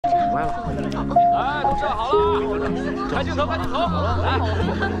歪了。来，都站好了，看镜头，看镜头，来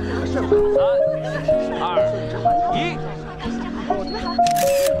，3、2、1。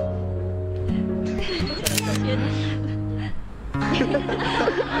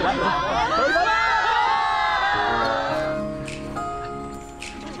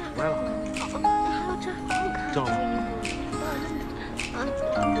歪了。正了。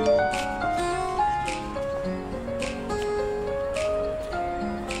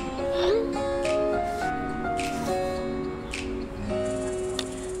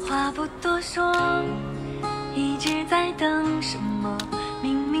话不多说，一直在等什么？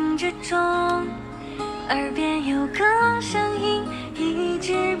冥冥之中，耳边有个声音一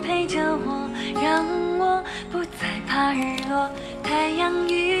直陪着我，让我不再怕日落。太阳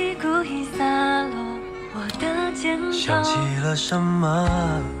雨故意洒落我的肩头。想起了什么？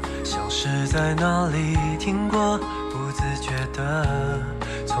像是在哪里听过，不自觉的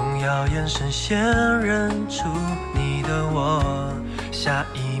从遥远声线认出你的我。下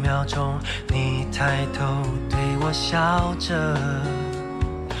一秒钟，你抬头对我笑着，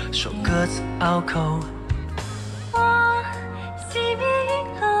说歌词拗口。我熄灭银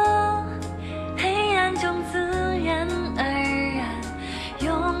河，黑暗中自然而然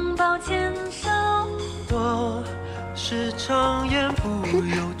拥抱牵手。我时常言不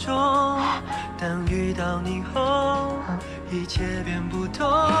由衷，但遇到你后，一切变不同。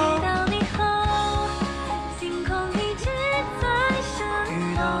遇到你后，星空一直在升。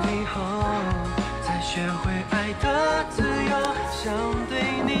遇到你后，才学会爱的自由。想对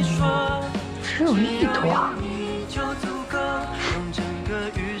你说，只有一朵啊！你就足够，用整个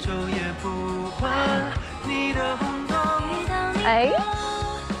宇宙也不换你的轰动。哎，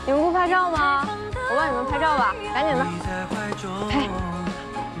你们不拍照吗？我帮你们拍照吧，赶紧的。拍。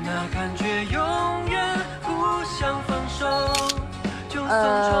那感觉永远不想放手。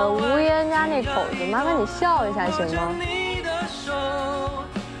无烟家那口子，麻烦你笑一下行吗？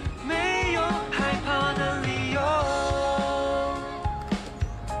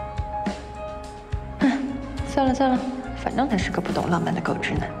算了算了，反正他是个不懂浪漫的狗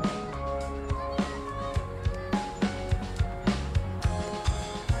直男。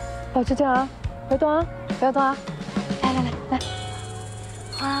保持这样啊，别动啊，不要动啊！来来来来。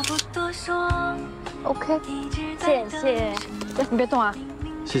话不多说 ，OK， 谢谢。你别动啊，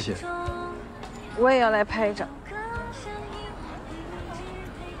谢谢。我也要来拍一张。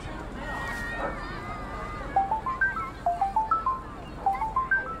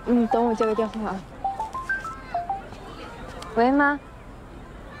等我接个电话啊。喂，妈。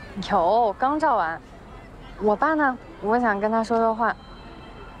有，刚照完。我爸呢？我想跟他说说话。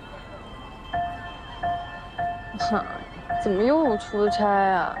哼，怎么又出差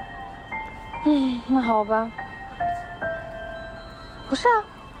啊？那好吧。不是啊，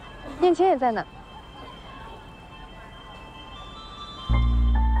燕青也在呢。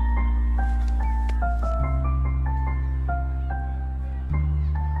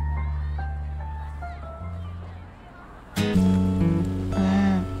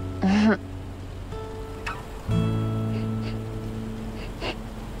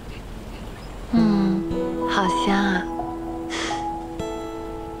好香啊！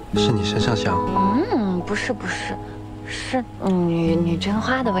是你身上香？不是，是女真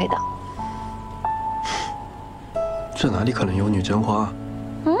花的味道。这哪里可能有女真花啊？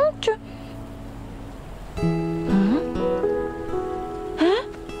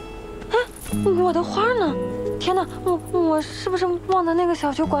我的花呢？天哪，我是不是忘在那个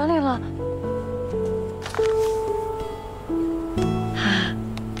小酒馆里了？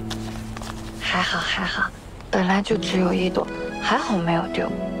还好，本来就只有一朵，还好没有丢。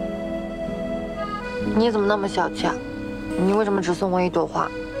你怎么那么小气啊？你为什么只送我一朵花？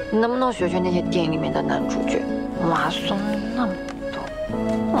你能不能学学那些电影里面的男主角？哇，送那么多，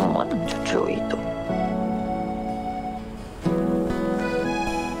我怎么就只有一朵？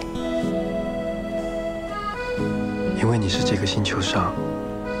因为你是这个星球上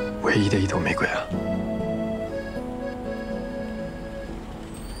唯一的一朵玫瑰啊。